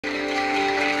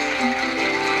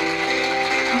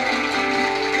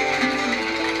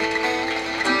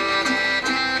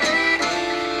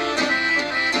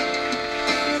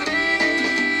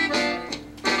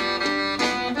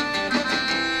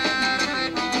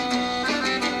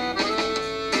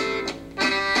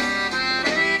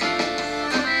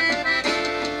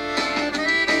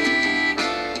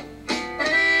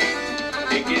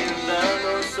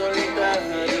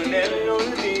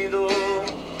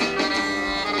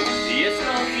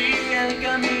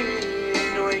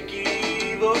camino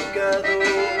equivocado,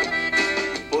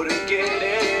 por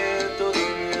querer todo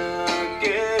me ha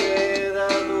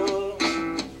quedado,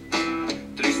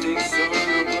 triste y solo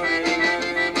con el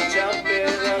alma hecha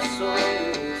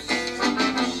pedazos,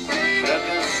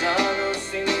 fracasado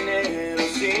sin dinero,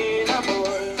 sin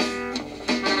amor,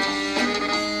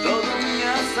 todo me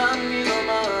ha salido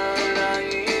mal a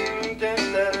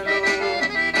intentarlo,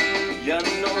 ya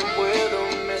no puedo,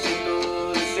 me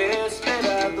siento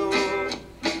desesperado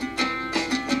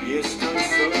y estoy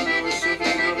solo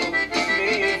sufriendo mi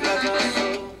fracaso.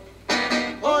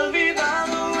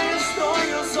 Olvidado estoy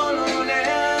yo solo en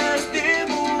este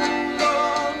mundo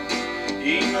y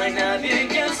no hay nadie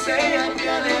que se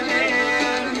apiade de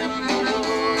mi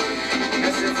amor.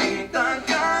 Necesita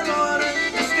calor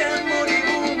este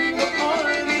moribundo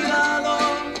olvidado,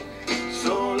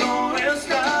 solo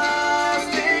estás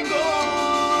de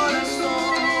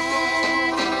corazón.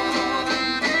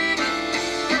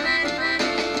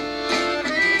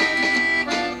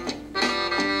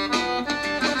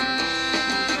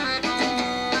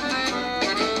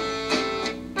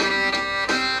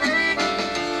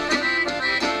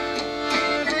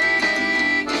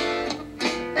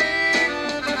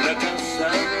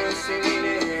 Fracasado sin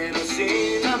dinero,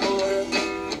 sin amor,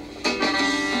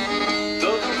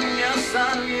 todo me ha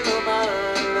salido mal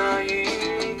a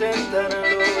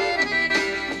intentarlo,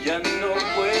 ya no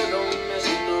puedo, me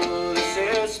siento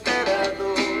desesperado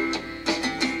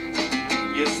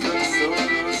y estoy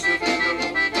solo sufriendo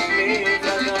mi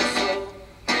fracaso.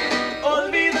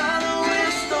 Olvidado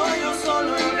estoy yo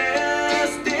solo en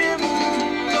este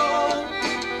mundo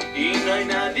y no hay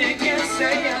nadie que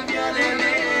se apiade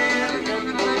de mi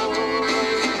amor.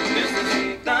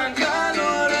 Necesitan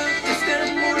calor este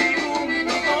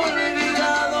moribundo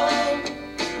olvidado,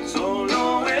 solo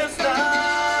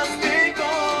estás de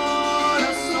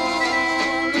corazón.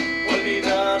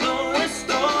 Olvidado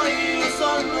estoy yo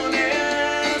solo en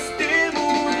este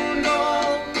mundo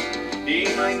y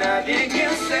no hay nadie que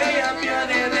se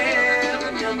apiade de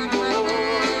mi amor.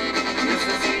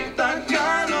 Necesitan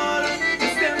calor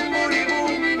este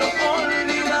moribundo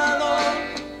olvidado,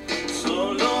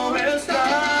 solo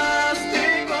estás de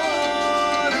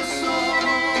corazón.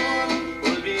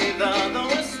 Olvidado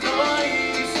estoy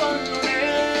solo en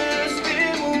este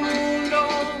mundo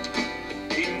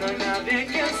y no hay nadie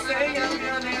que se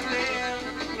apiade de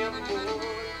mi amor.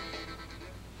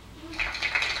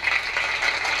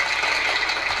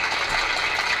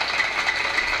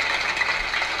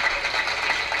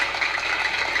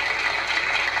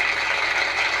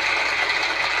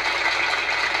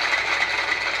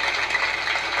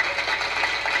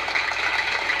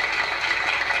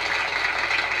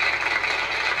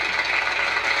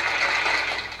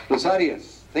 Los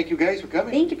Arias, thank you guys for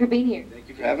coming. Thank you for being here. Thank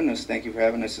you for having us. Thank you for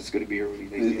having us. It's good to be here with you.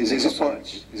 Thank you. Is Thank you so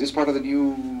much. this part of the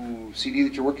new CD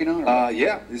that you're working on? or-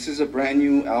 Yeah, this is a brand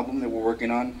new album that we're working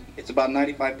on. It's about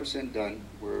 95% done.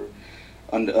 We're,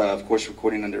 of course,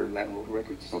 recording under Latin Road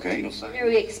Records. Okay. Latino When sign. are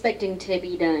we expecting to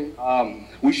be done?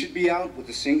 We should be out with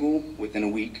a single within a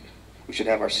week. We should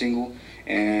have our single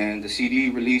and the CD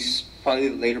release probably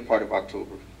the later part of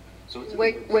October. So it's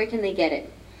Where can they get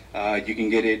it? you can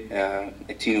get it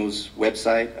at Tino's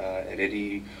website, at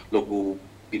any local,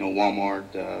 Walmart,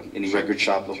 any Sure. record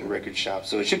shop, local Sure. record shop.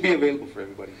 So it should be available for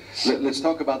everybody. Let's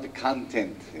talk about the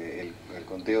content, el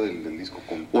contenido del disco.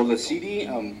 Well, the CD,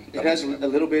 it has a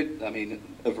little bit,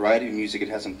 a variety of music. It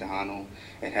has some Tejano,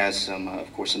 it has some,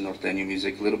 of course, some Norteño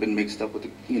music, a little bit mixed up with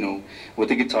the, with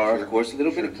the guitar, Sure. of course, a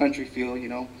little bit of country feel,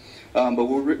 But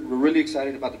we're really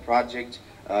excited about the project.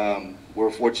 We're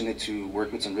fortunate to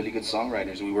work with some really good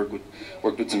songwriters. We worked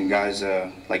with some guys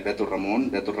like Beto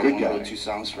Ramon. Beto Ramon guy. wrote 2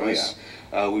 songs for Oh, us.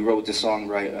 We wrote with the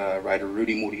songwriter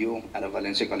Rudy Murillo out of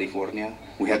Valencia, California.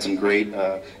 We had some great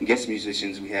guest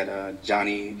musicians. We had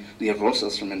Johnny Diaz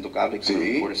Rosas from Intocable come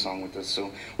Sí. record a song with us.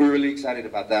 So we're really excited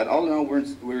about that. All in all,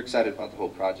 we're excited about the whole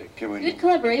project. Qué bueno. Good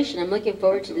collaboration. I'm looking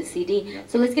forward to the CD. Yeah.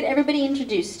 So let's get everybody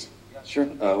introduced. Sure.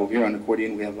 Over here on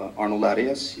accordion, we have Arnold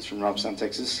Arias. He's from Robstown,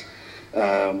 Texas.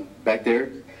 Back there,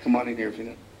 come on in here,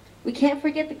 Fina. We can't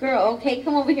forget the girl. Okay,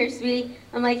 come over here, sweetie.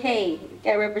 I'm like, hey,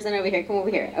 gotta represent over here. Come over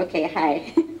here. Okay,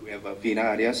 hi. We have Fina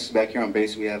Arias. Back here on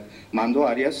bass, we have Mando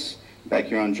Arias. Back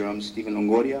here on drums, Steven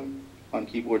Longoria. On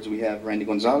keyboards, we have Randy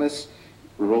Gonzalez,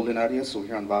 Roland Arias over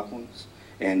here on bajos,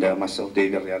 and myself,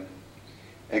 Dave Real.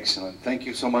 Excellent. Thank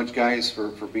you so much, guys, for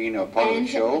being a part of And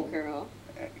the show. the girl.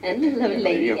 And the lovely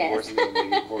lady, of yes. course, the lovely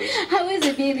lady, of course. How is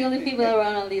it being the only people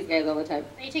around all these guys all the time?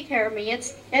 They take care of me.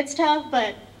 It's tough,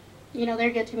 but you know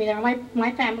they're good to me. They're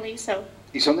my family, so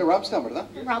Y son de Robstown, ¿verdad?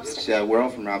 Robstown. Yeah, we're all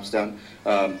from Robstown.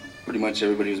 Pretty much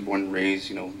everybody was born and raised,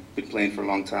 you know, been playing for a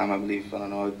long time, I believe. I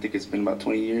don't know, I think it's been about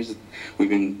 20 years we've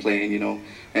been playing, you know.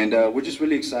 And we're just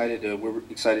really excited. We're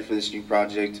excited for this new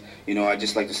project. You know, I'd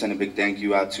just like to send a big thank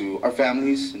you out to our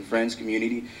families and friends,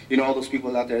 community. You know, all those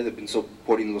people out there that have been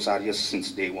supporting Los Arias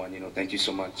since day one. You know, thank you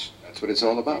so much. That's what it's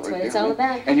all about, That's right what there. it's all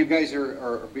about. And you guys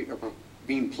are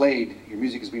being played, your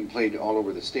music is being played all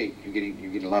over the state. You're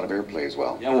getting a lot of airplay as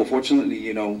well. Yeah, well, fortunately,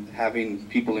 you know, having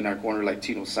people in our corner like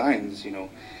Tino Signs, you know,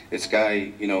 this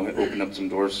guy, you know, opened up some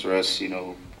doors for us, you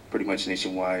know, pretty much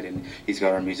nationwide, and he's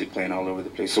got our music playing all over the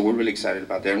place. So we're really excited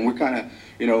about that. And we're kind of,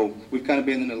 you know, we've kind of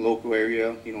been in the local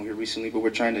area, you know, here recently, but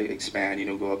we're trying to expand, you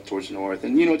know, go up towards north,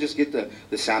 and, you know, just get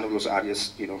the sound of Los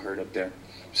Arias, you know, heard up there.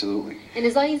 Absolutely. And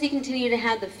as long as you continue to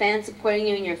have the fans supporting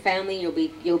you and your family, you'll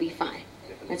be fine.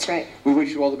 That's right. We wish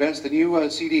you all the best. The new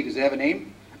CD, does it have a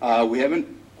name? We haven't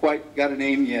quite got a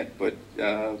name yet, but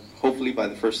hopefully by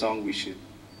the first song we should,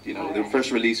 you know, the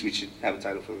first release we should have a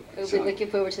title for it. We'll be looking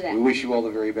forward to that. We wish you all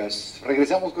the very best.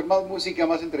 Regresamos con más música,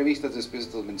 más entrevistas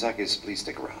después de estos mensajes. Please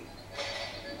stick around.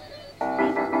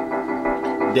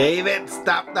 David,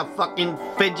 stop the fucking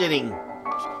fidgeting.